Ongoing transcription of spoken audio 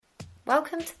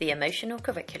Welcome to the Emotional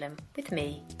Curriculum with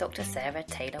me, Dr. Sarah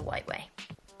Taylor-Whiteway.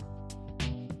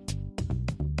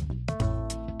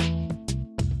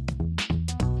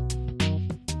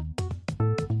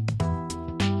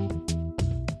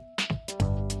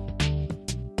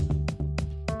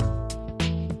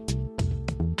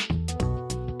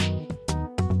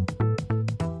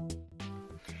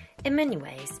 In many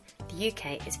ways, the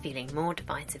UK is feeling more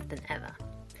divisive than ever.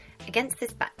 Against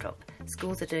this backdrop,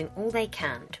 schools are doing all they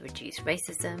can to reduce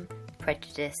racism,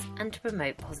 prejudice, and to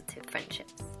promote positive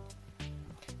friendships.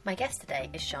 My guest today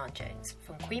is Sian Jones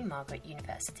from Queen Margaret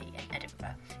University in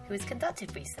Edinburgh, who has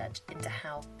conducted research into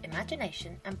how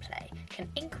imagination and play can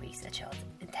increase a child's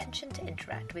intention to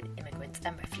interact with immigrants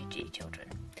and refugee children.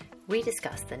 We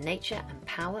discuss the nature and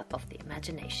power of the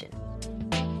imagination.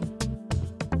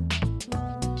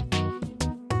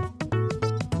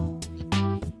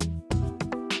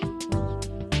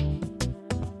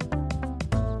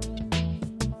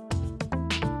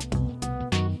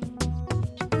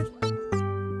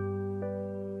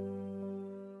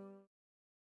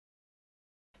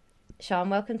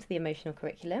 Sian, welcome to the Emotional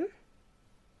Curriculum.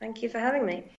 Thank you for having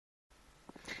me.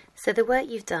 So the work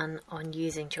you've done on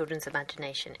using children's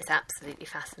imagination is absolutely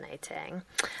fascinating.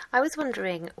 I was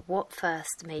wondering what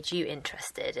first made you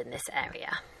interested in this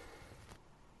area?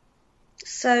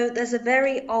 So there's a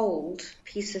very old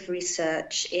piece of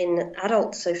research in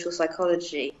adult social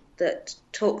psychology that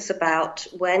talks about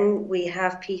when we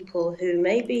have people who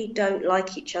maybe don't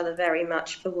like each other very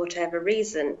much for whatever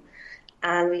reason,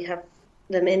 and we have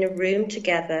them in a room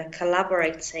together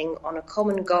collaborating on a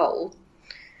common goal,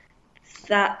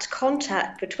 that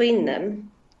contact between them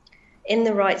in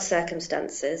the right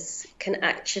circumstances can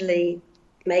actually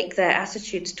make their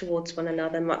attitudes towards one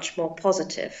another much more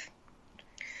positive.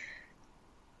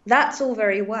 That's all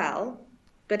very well,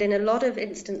 but in a lot of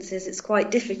instances it's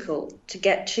quite difficult to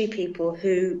get two people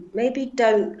who maybe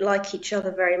don't like each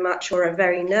other very much or are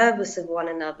very nervous of one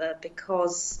another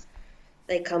because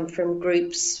they come from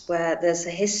groups where there's a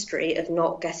history of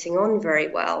not getting on very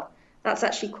well. That's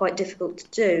actually quite difficult to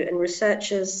do, and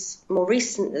researchers more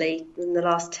recently, in the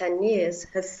last 10 years,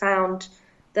 have found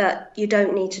that you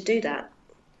don't need to do that.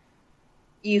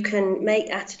 You can make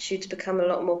attitudes become a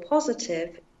lot more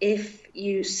positive if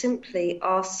you simply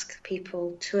ask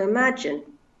people to imagine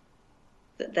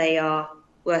that they are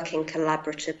working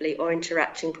collaboratively or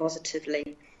interacting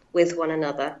positively with one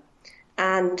another.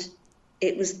 And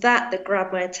it was that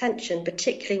grabbed my attention,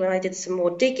 particularly when I did some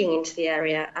more digging into the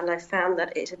area, and I found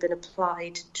that it had been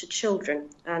applied to children,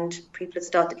 and people had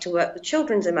started to work with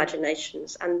children's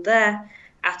imaginations and their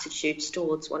attitudes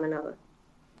towards one another.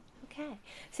 Okay,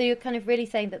 so you're kind of really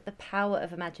saying that the power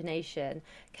of imagination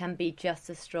can be just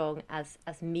as strong as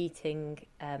meeting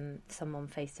someone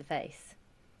face to face.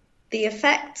 The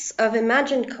effects of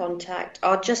imagined contact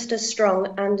are just as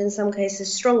strong, and in some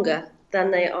cases stronger, than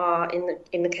they are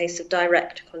in the case of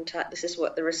direct contact. This is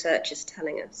what the research is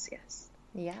telling us, yes.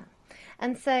 Yeah.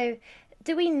 And so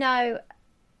do we know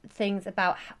things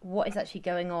about what is actually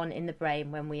going on in the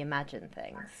brain when we imagine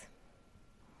things?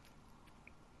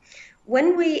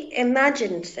 When we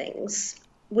imagine things,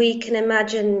 we can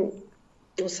imagine,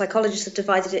 well, psychologists have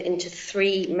divided it into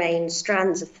three main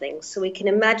strands of things. So we can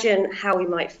imagine how we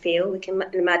might feel, we can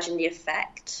imagine the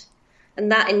effect.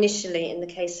 And that initially, in the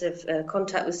case of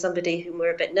contact with somebody whom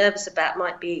we're a bit nervous about,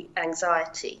 might be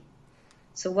anxiety.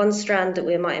 So one strand that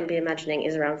we might be imagining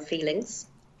is around feelings.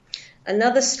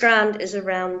 Another strand is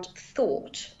around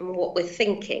thought and what we're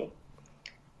thinking.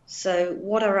 So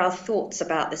what are our thoughts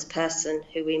about this person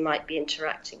who we might be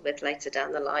interacting with later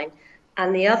down the line?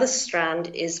 And the other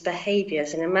strand is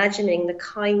behaviours and imagining the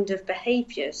kind of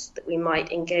behaviours that we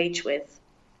might engage with.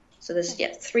 So there's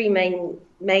three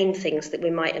main things that we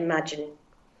might imagine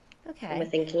when we're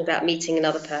thinking about meeting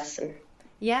another person.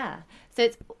 Yeah,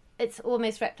 so it's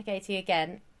almost replicating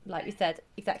again, like we said,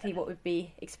 exactly what we'd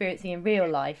be experiencing in real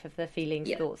life of the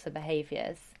feelings, thoughts and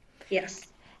behaviours. Yes.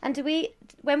 And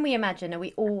when we imagine, are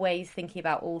we always thinking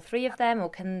about all three of them, or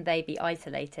can they be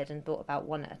isolated and thought about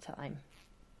one at a time?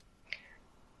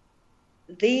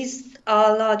 These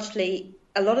are largely,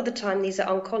 a lot of the time, these are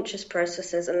unconscious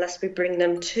processes unless we bring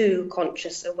them to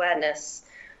conscious awareness.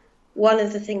 One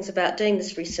of the things about doing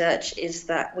this research is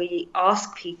that we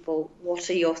ask people, what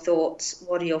are your thoughts,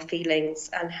 what are your feelings,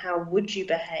 and how would you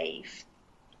behave?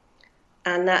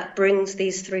 And that brings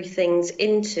these three things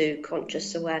into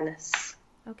conscious awareness.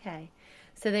 Okay.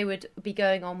 So they would be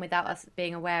going on without us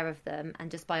being aware of them, and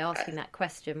just by asking that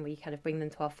question, we kind of bring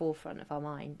them to our forefront of our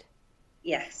mind.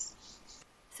 Yes.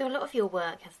 So a lot of your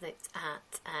work has looked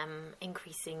at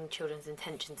increasing children's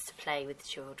intentions to play with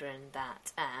children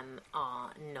that are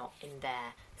not in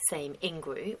their same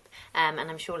in-group. And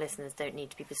I'm sure listeners don't need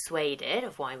to be persuaded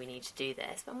of why we need to do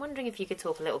this. But I'm wondering if you could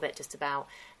talk a little bit just about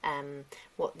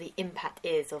what the impact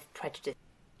is of prejudice.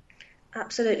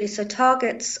 Absolutely. So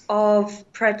targets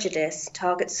of prejudice,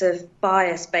 targets of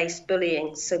bias-based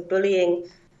bullying, so bullying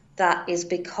that is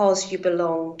because you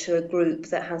belong to a group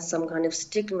that has some kind of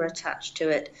stigma attached to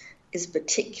it, is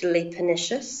particularly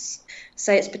pernicious.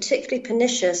 So it's particularly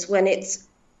pernicious when it's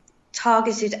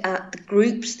targeted at the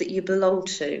groups that you belong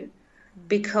to,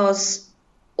 because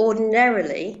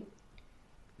ordinarily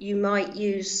you might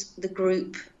use the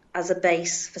group as a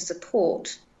base for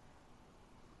support,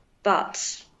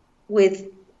 but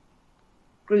with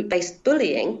group-based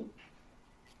bullying,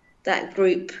 that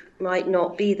group might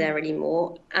not be there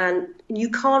anymore, and you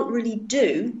can't really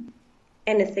do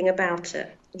anything about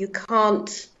it. You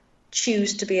can't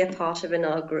choose to be a part of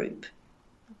another group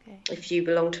if you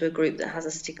belong to a group that has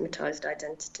a stigmatized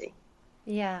identity.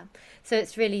 Yeah, so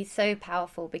it's really so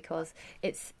powerful because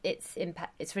it's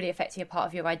really affecting a part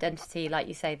of your identity, like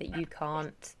you say, that you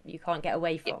can't get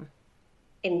away from.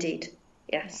 Indeed,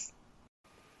 yes. Yeah.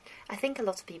 I think a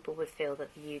lot of people would feel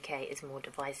that the UK is more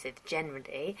divisive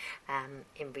generally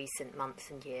in recent months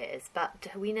and years, but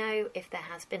do we know if there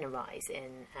has been a rise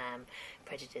in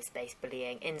prejudice-based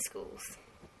bullying in schools?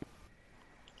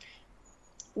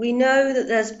 We know that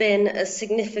there's been a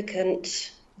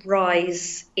significant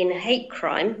rise in hate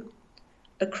crime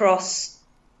across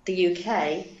the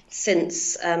UK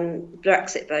since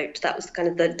Brexit vote. That was kind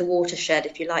of the watershed,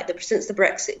 if you like. Since the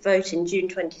Brexit vote in June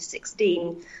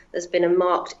 2016, there's been a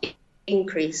marked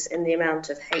increase in the amount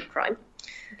of hate crime.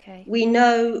 Okay. We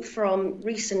know from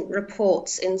recent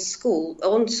reports on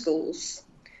schools,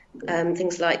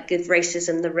 things like Give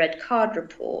Racism the Red Card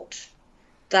report,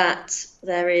 that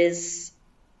there is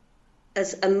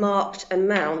as a marked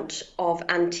amount of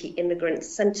anti-immigrant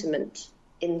sentiment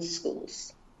in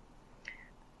schools.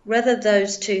 Whether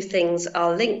those two things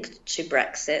are linked to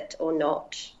Brexit or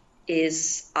not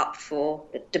is up for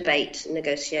debate and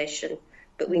negotiation.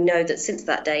 But we know that since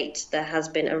that date, there has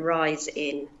been a rise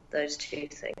in those two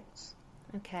things.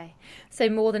 Okay. So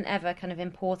more than ever, kind of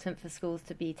important for schools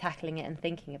to be tackling it and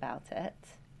thinking about it.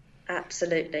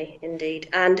 Absolutely, indeed.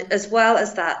 And as well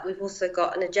as that, we've also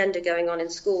got an agenda going on in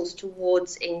schools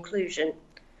towards inclusion.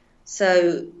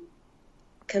 So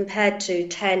compared to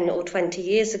 10 or 20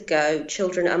 years ago,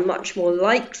 children are much more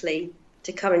likely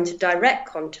to come into direct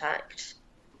contact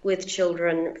with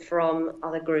children from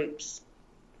other groups.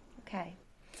 Okay.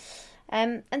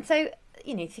 And so,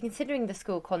 considering the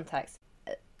school context,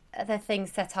 are there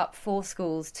things set up for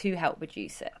schools to help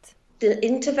reduce it? The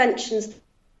interventions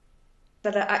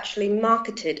that are actually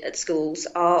marketed at schools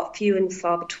are few and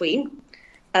far between.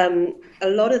 A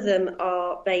lot of them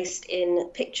are based in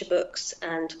picture books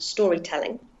and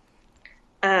storytelling.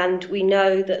 And we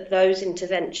know that those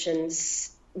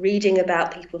interventions, reading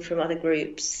about people from other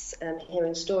groups,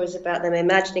 hearing stories about them,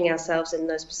 imagining ourselves in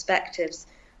those perspectives,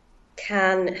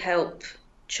 can help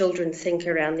children think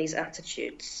around these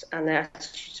attitudes and their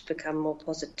attitudes become more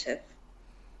positive.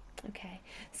 Okay,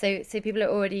 so people are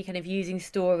already kind of using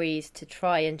stories to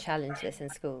try and challenge this in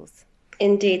schools.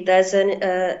 Indeed, there's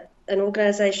an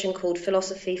organisation called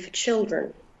Philosophy for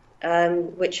Children,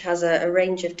 which has a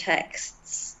range of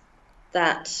texts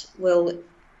that will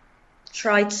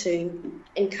try to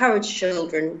encourage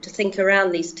children to think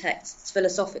around these texts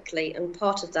philosophically, and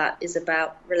part of that is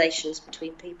about relations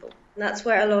between people. And that's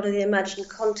where a lot of the imagined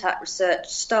contact research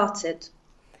started,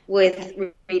 with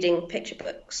reading picture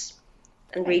books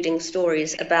and reading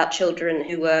stories about children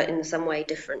who were in some way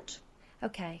different.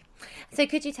 Okay. So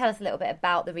could you tell us a little bit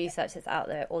about the research that's out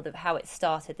there, or how it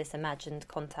started, this imagined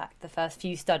contact, the first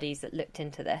few studies that looked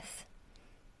into this?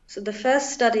 So the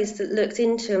first studies that looked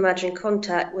into imagined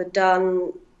contact were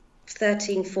done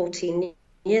 13, 14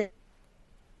 years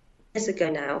ago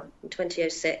now, in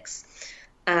 2006.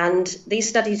 And these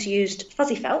studies used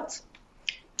fuzzy felt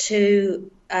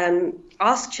to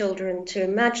ask children to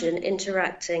imagine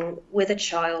interacting with a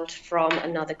child from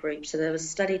another group. So there was a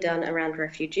study done around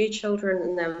refugee children,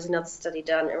 and there was another study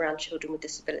done around children with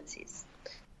disabilities.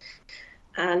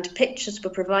 And pictures were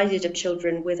provided of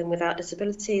children with and without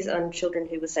disabilities, and children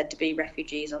who were said to be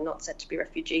refugees or not said to be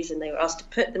refugees, and they were asked to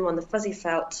put them on the fuzzy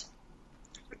felt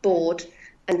board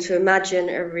and to imagine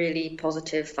a really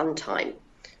positive, fun time.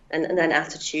 And then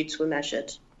attitudes were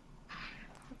measured.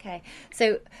 Okay,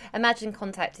 so imagine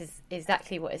contact is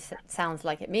exactly what it sounds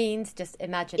like it means, just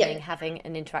imagining having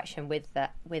an interaction with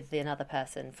another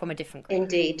person from a different group.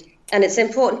 Indeed. And it's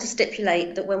important to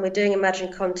stipulate that when we're doing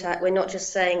imagine contact, we're not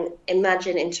just saying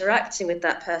imagine interacting with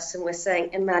that person, we're saying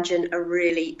imagine a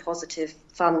really positive,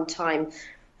 fun time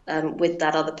with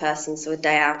that other person. So a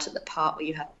day out at the park where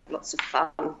you have lots of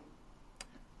fun.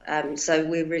 So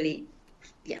we're really,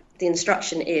 the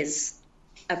instruction is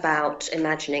about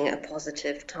imagining a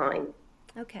positive time.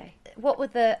 Okay. What were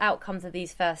the outcomes of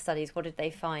these first studies? What did they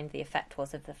find the effect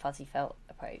was of the fuzzy felt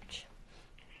approach?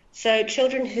 So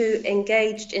children who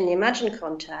engaged in the Imagine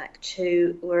contact,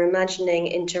 who were imagining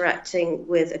interacting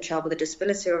with a child with a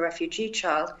disability or a refugee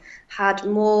child, had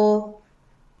more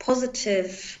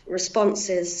positive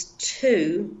responses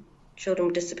to children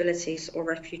with disabilities or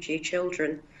refugee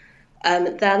children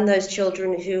than those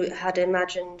children who had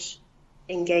imagined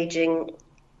engaging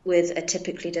with a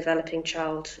typically developing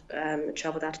child, a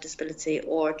child without a disability,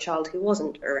 or a child who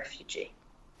wasn't a refugee.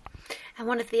 And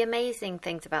one of the amazing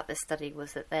things about this study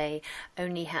was that they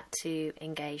only had to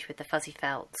engage with the fuzzy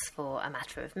felts for a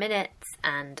matter of minutes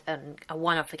and a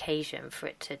one-off occasion for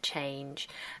it to change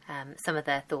some of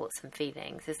their thoughts and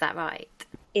feelings. Is that right?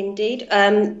 Indeed.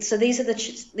 So these are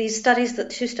these studies, the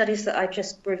two studies that I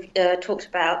just talked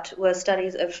about were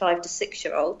studies of 5 to 6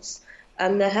 year olds.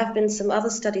 There have been some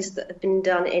other studies that have been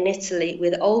done in Italy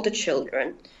with older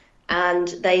children, and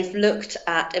they've looked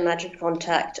at Imagine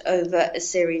Contact over a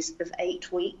series of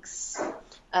 8 weeks.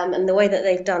 And the way that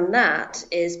they've done that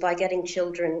is by getting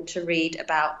children to read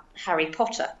about Harry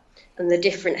Potter and the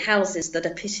different houses that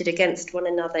are pitted against one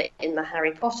another in the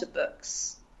Harry Potter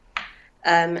books.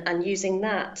 And using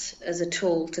that as a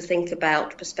tool to think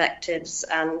about perspectives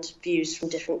and views from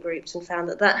different groups, and found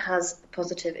that has a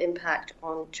positive impact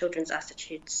on children's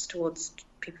attitudes towards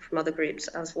people from other groups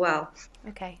as well.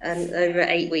 Okay. Over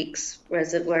 8 weeks,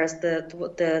 whereas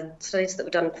the studies that were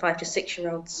done in 5 to 6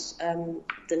 year olds,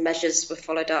 the measures were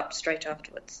followed up straight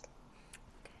afterwards.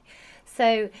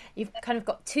 So you've kind of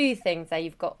got two things there.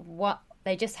 You've got what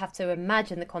they just have to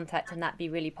imagine the contact and that be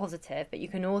really positive, but you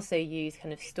can also use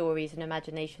kind of stories and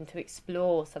imagination to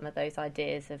explore some of those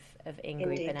ideas of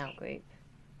in-group and out-group.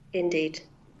 Indeed.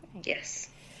 Yes.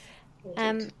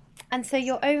 Indeed. And so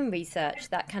your own research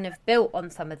that kind of built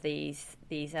on some of these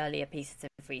earlier pieces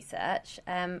of research,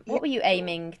 what were you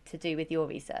aiming to do with your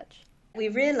research? We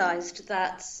realised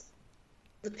that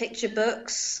the picture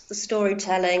books, the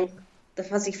storytelling, the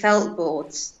fuzzy felt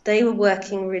boards, they were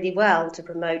working really well to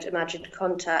promote imagined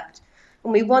contact.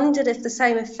 And we wondered if the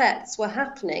same effects were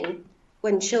happening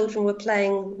when children were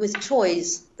playing with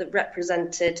toys that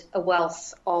represented a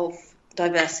wealth of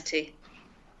diversity.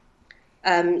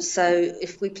 So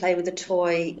if we play with a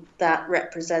toy that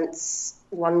represents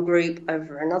one group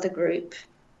over another group,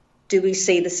 do we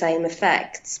see the same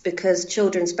effects? Because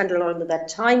children spend a lot of their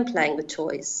time playing with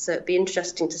toys, so it'd be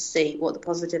interesting to see what the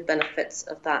positive benefits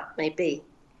of that may be.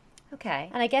 Okay,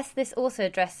 and I guess this also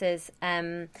addresses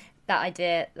that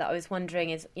idea that I was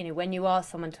wondering is, when you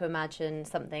ask someone to imagine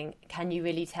something, can you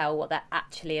really tell what they're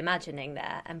actually imagining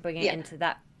there and bring it into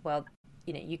that, well,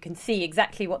 you can see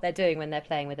exactly what they're doing when they're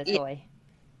playing with a toy.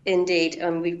 Indeed,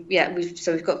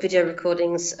 we've got video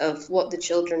recordings of what the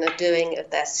children are doing,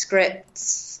 of their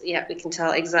scripts. Yeah, we can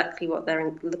tell exactly what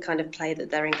the kind of play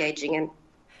that they're engaging in.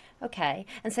 Okay,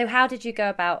 and so how did you go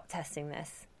about testing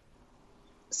this?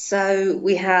 So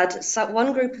we had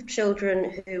one group of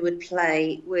children who would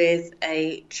play with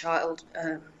a child,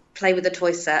 play with a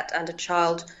toy set, and a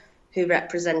child who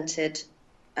represented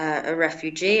a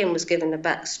refugee and was given a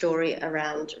backstory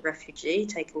around a refugee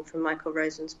taken from Michael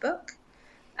Rosen's book.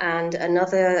 And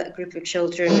another group of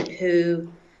children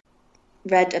who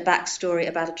read a backstory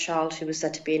about a child who was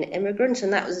said to be an immigrant,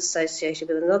 and that was associated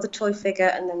with another toy figure.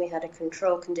 And then we had a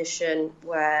control condition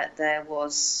where the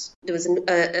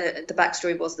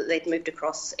backstory was that they'd moved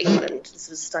across England. This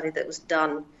was a study that was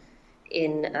done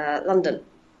in London.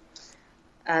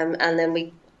 And then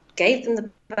we gave them the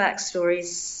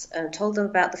backstories and told them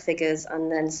about the figures,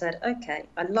 and then said, okay,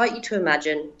 I'd like you to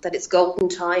imagine that it's golden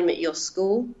time at your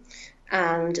school,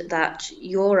 and that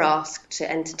you're asked to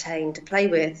entertain, to play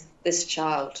with this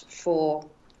child for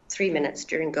 3 minutes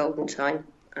during golden time.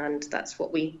 And that's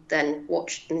what we then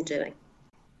watched them doing.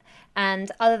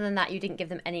 And other than that, you didn't give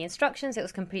them any instructions? It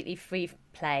was completely free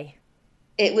play?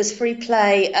 It was free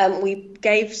play. We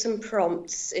gave some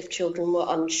prompts if children were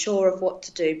unsure of what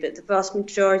to do, but the vast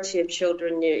majority of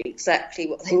children knew exactly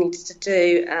what they needed to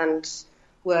do and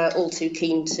were all too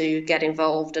keen to get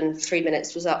involved, and 3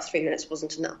 minutes was up. 3 minutes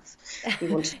wasn't enough. We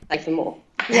wanted to play for more.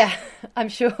 Yeah, I'm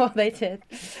sure they did.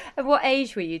 And what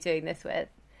age were you doing this with?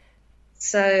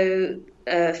 So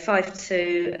 5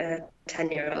 to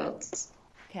 10-year-olds.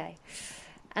 Okay.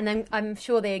 And then I'm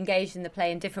sure they engaged in the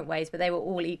play in different ways, but they were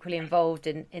all equally involved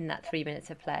in that 3 minutes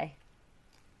of play.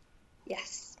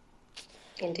 Yes,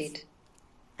 indeed.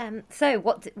 So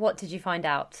what did you find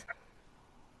out?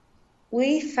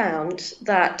 We found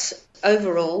that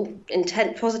overall,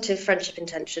 positive friendship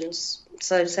intentions,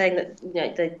 so saying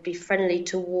that they'd be friendly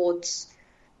towards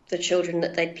the children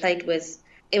that they'd played with,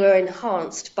 it were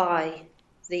enhanced by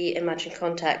the imagined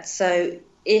contact. So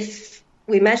if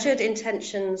we measured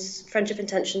friendship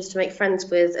intentions to make friends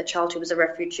with a child who was a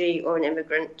refugee or an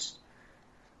immigrant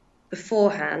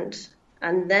beforehand,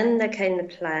 and then there came the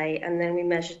play, and then we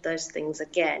measured those things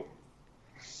again.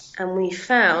 And we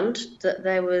found that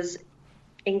there was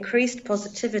increased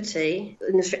positivity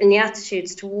in the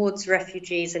attitudes towards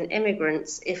refugees and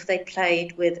immigrants if they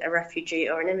played with a refugee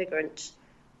or an immigrant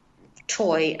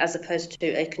toy as opposed to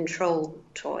a control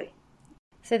toy.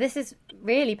 So this is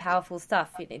really powerful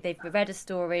stuff. They've read a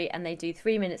story and they do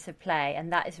 3 minutes of play,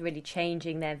 and that is really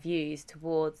changing their views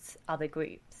towards other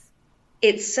groups.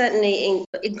 It's certainly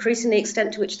increasing the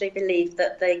extent to which they believe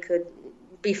that they could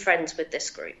be friends with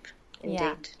this group. Indeed.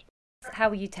 Yeah. How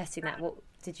were you testing that? What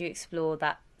did you explore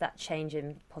that change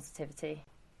in positivity?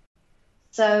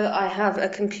 So I have a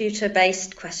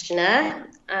computer-based questionnaire,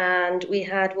 and we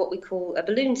had what we call a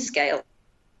balloon scale.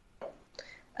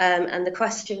 And the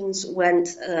questions went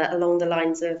along the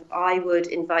lines of, I would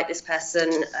invite this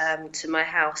person to my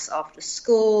house after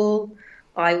school,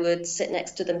 I would sit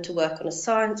next to them to work on a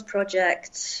science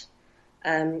project,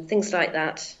 things like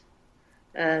that.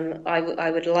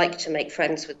 I would like to make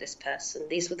friends with this person.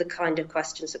 These were the kind of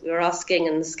questions that we were asking,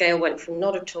 and the scale went from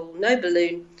not at all, no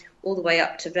balloon, all the way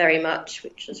up to very much,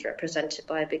 which was represented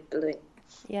by a big balloon.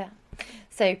 Yeah.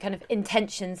 So kind of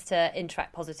intentions to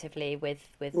interact positively with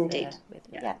Indeed.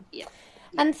 Yeah.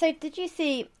 And so did you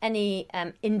see any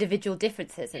individual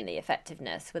differences in the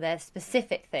effectiveness? Were there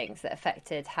specific things that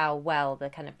affected how well the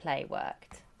kind of play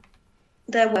worked?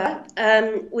 There were.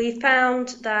 We found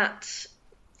that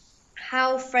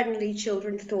how friendly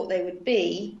children thought they would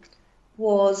be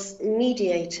was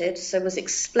mediated, so was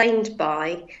explained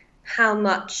by how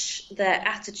much their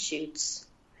attitudes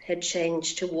had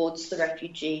changed towards the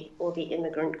refugee or the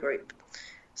immigrant group.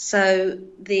 So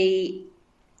the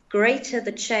greater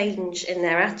the change in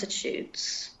their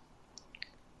attitudes,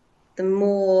 the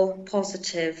more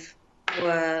positive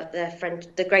were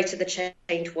the greater the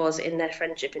change was in their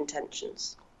friendship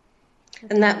intentions.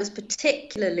 And that was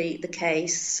particularly the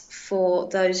case for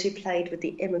those who played with the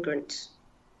immigrant,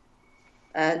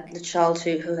 the child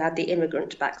who had the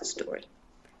immigrant backstory.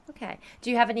 Okay. Do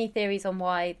you have any theories on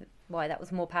why that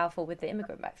was more powerful with the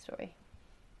immigrant backstory?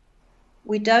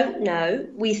 We don't know.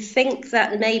 We think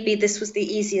that maybe this was the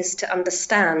easiest to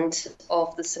understand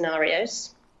of the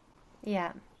scenarios.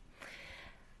 Yeah.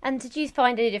 And did you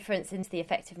find any difference in the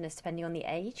effectiveness depending on the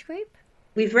age group?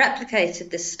 We've replicated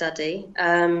this study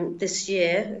this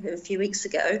year, a few weeks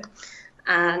ago,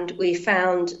 and we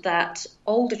found that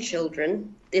older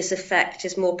children, this effect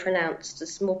is more pronounced.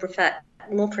 It's more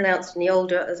pronounced in the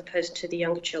older as opposed to the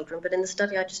younger children. But in the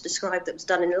study I just described that was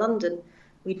done in London,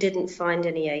 we didn't find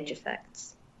any age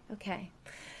effects. Okay.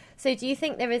 So do you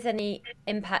think there is any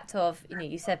impact of,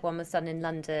 you said one was done in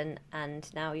London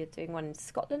and now you're doing one in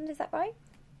Scotland, is that right?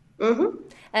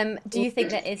 Mm-hmm. Do you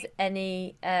think there is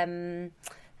any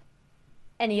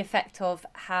effect of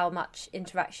how much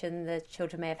interaction the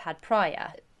children may have had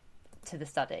prior to the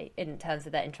study in terms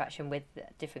of their interaction with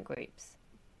different groups?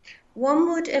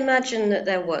 One would imagine that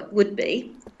there would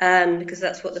be, because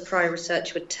that's what the prior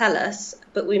research would tell us,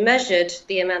 but we measured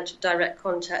the amount of direct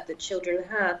contact that children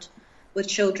had with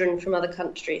children from other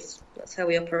countries. That's how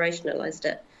we operationalised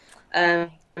it.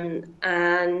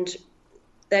 And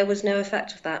there was no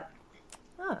effect of that.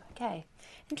 Oh, okay.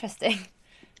 Interesting.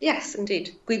 Yes,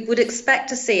 indeed. We would expect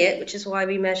to see it, which is why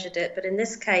we measured it, but in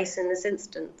this case, in this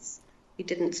instance, we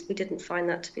didn't find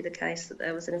that to be the case, that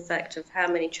there was an effect of how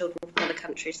many children from other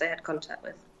countries they had contact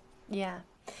with. Yeah.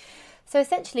 So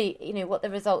essentially, what the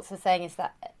results are saying is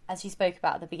that, as you spoke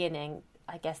about at the beginning,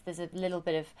 I guess there's a little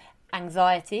bit of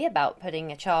anxiety about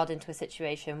putting a child into a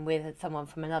situation with someone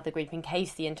from another group in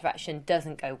case the interaction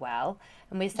doesn't go well.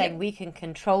 And we're saying we can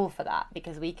control for that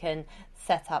because we can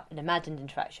set up an imagined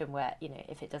interaction where,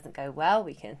 if it doesn't go well,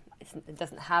 it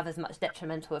doesn't have as much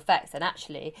detrimental effects. And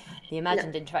actually, the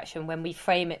imagined interaction, when we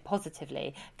frame it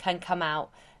positively, can come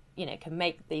out, can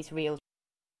make these real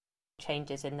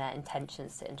changes in their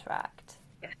intentions to interact.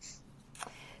 Yes.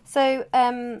 So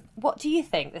what do you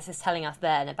think this is telling us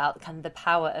then about kind of the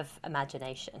power of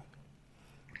imagination?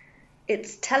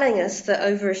 it's telling us that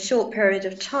over a short period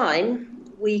of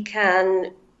time, we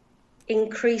can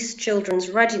increase children's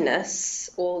readiness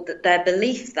or that their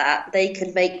belief that they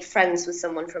could make friends with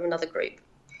someone from another group.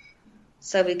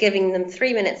 So we're giving them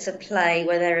 3 minutes of play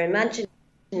where they're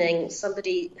imagining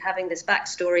somebody having this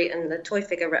backstory and the toy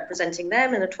figure representing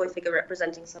them and a toy figure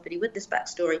representing somebody with this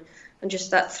backstory. And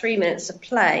just that 3 minutes of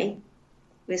play,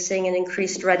 we're seeing an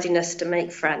increased readiness to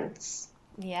make friends.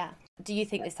 Yeah. Do you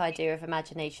think this idea of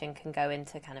imagination can go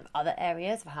into kind of other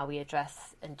areas of how we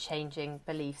address and changing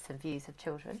beliefs and views of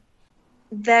children?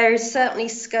 There is certainly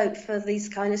scope for these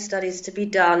kind of studies to be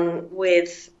done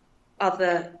with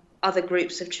other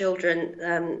groups of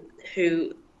children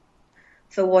who,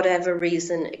 for whatever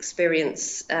reason,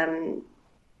 experience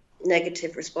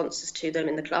negative responses to them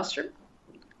in the classroom.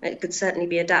 It could certainly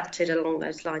be adapted along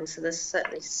those lines, so there's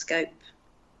certainly scope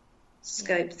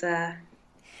there.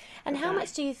 And how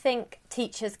much do you think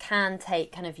teachers can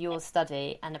take kind of your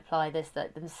study and apply this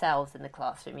themselves in the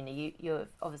classroom? You know, you've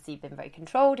obviously been very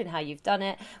controlled in how you've done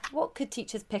it. What could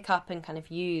teachers pick up and kind of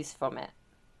use from it?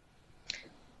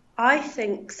 I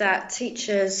think that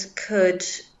teachers could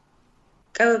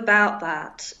go about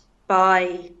that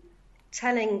by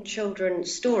telling children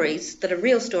stories that are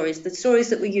real stories. The stories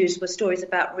that we used were stories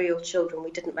about real children. We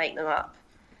didn't make them up.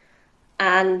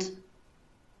 And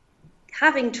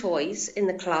having toys in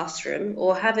the classroom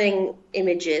or having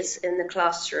images in the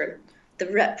classroom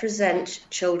that represent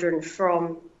children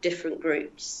from different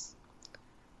groups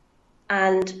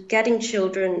and getting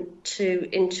children to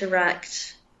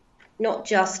interact not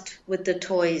just with the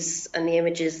toys and the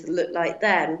images that look like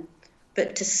them,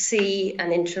 but to see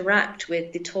and interact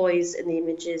with the toys and the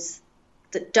images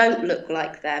that don't look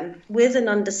like them with an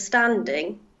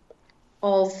understanding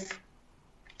of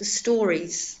the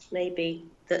stories maybe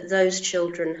that those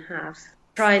children have.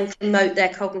 Try and promote their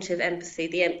cognitive empathy,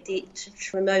 to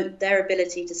promote their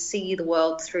ability to see the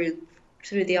world through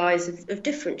the eyes of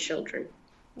different children.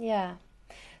 Yeah.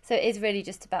 So it's really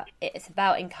just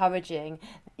about encouraging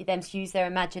them to use their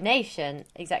imagination,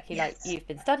 exactly like you've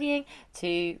been studying,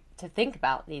 to think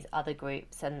about these other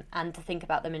groups and to think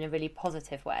about them in a really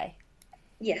positive way.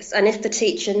 Yes, and if the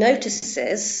teacher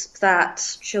notices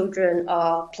that children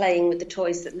are playing with the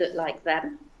toys that look like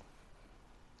them,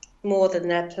 more than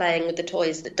they're playing with the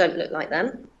toys that don't look like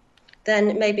them,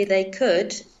 then maybe they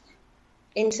could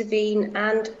intervene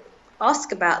and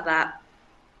ask about that.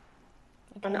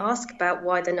 Okay. And ask about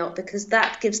why they're not, because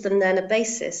that gives them then a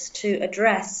basis to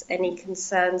address any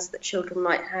concerns that children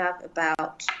might have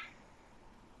about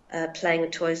playing with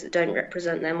toys that don't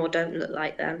represent them or don't look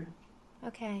like them.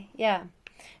 Okay, yeah.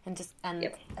 And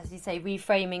as you say,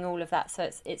 reframing all of that, so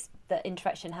it's the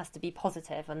interaction has to be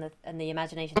positive and the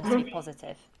imagination has to be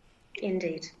positive.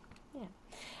 Indeed. Yeah.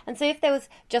 And so if there was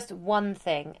just one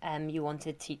thing you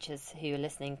wanted teachers who are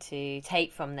listening to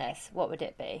take from this, what would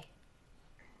it be?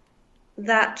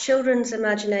 That children's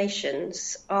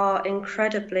imaginations are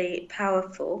incredibly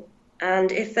powerful,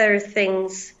 and if there are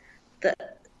things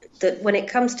that when it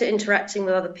comes to interacting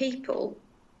with other people,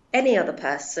 any other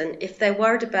person, if they're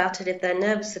worried about it, if they're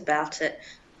nervous about it,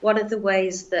 one of the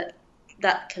ways that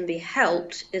can be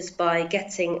helped is by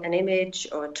getting an image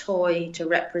or a toy to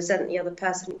represent the other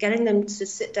person, getting them to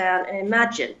sit down and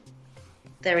imagine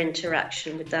their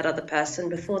interaction with that other person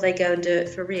before they go and do it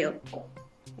for real.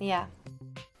 Yeah.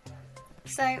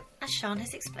 So, as Sian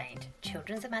has explained,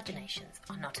 children's imaginations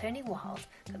are not only wild,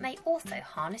 but may also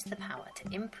harness the power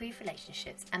to improve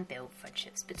relationships and build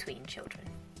friendships between children.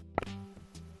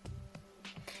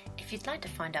 If you'd like to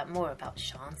find out more about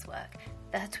Sian's work,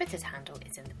 her Twitter handle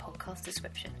is in the podcast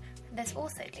description, and there's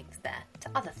also links there to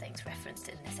other things referenced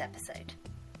in this episode.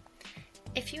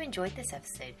 If you enjoyed this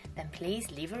episode, then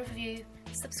please leave a review,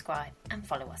 subscribe and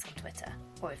follow us on Twitter.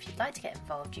 Or if you'd like to get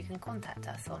involved, you can contact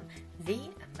us on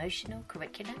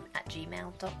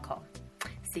theemotionalcurriculum@gmail.com.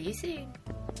 See you soon!